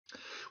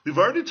We've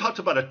already talked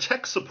about a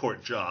tech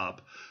support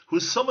job, who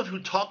is someone who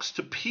talks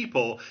to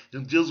people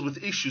and deals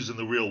with issues in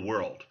the real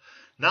world.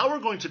 Now we're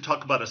going to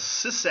talk about a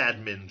Sys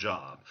Admin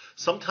job,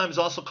 sometimes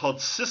also called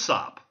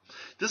SysOp.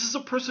 This is a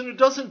person who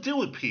doesn't deal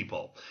with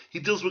people. He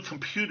deals with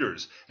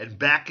computers and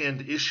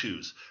back-end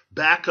issues,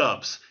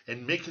 backups,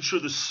 and making sure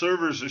the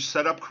servers are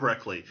set up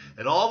correctly,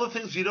 and all the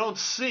things you don't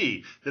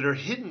see that are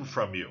hidden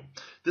from you.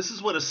 This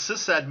is what a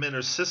sysadmin or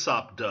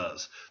sysop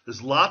does.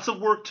 There's lots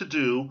of work to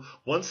do.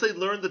 Once they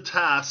learn the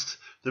tasks,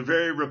 they're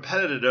very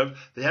repetitive.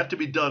 They have to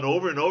be done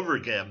over and over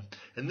again.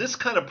 And this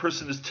kind of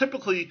person is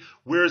typically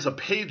wears a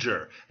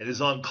pager and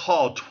is on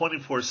call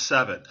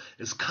 24/7,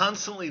 is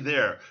constantly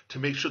there to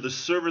make sure the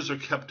servers are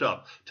kept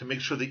up, to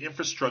make sure the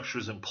infrastructure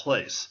is in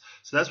place.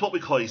 So that's what we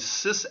call a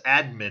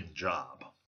sysadmin job.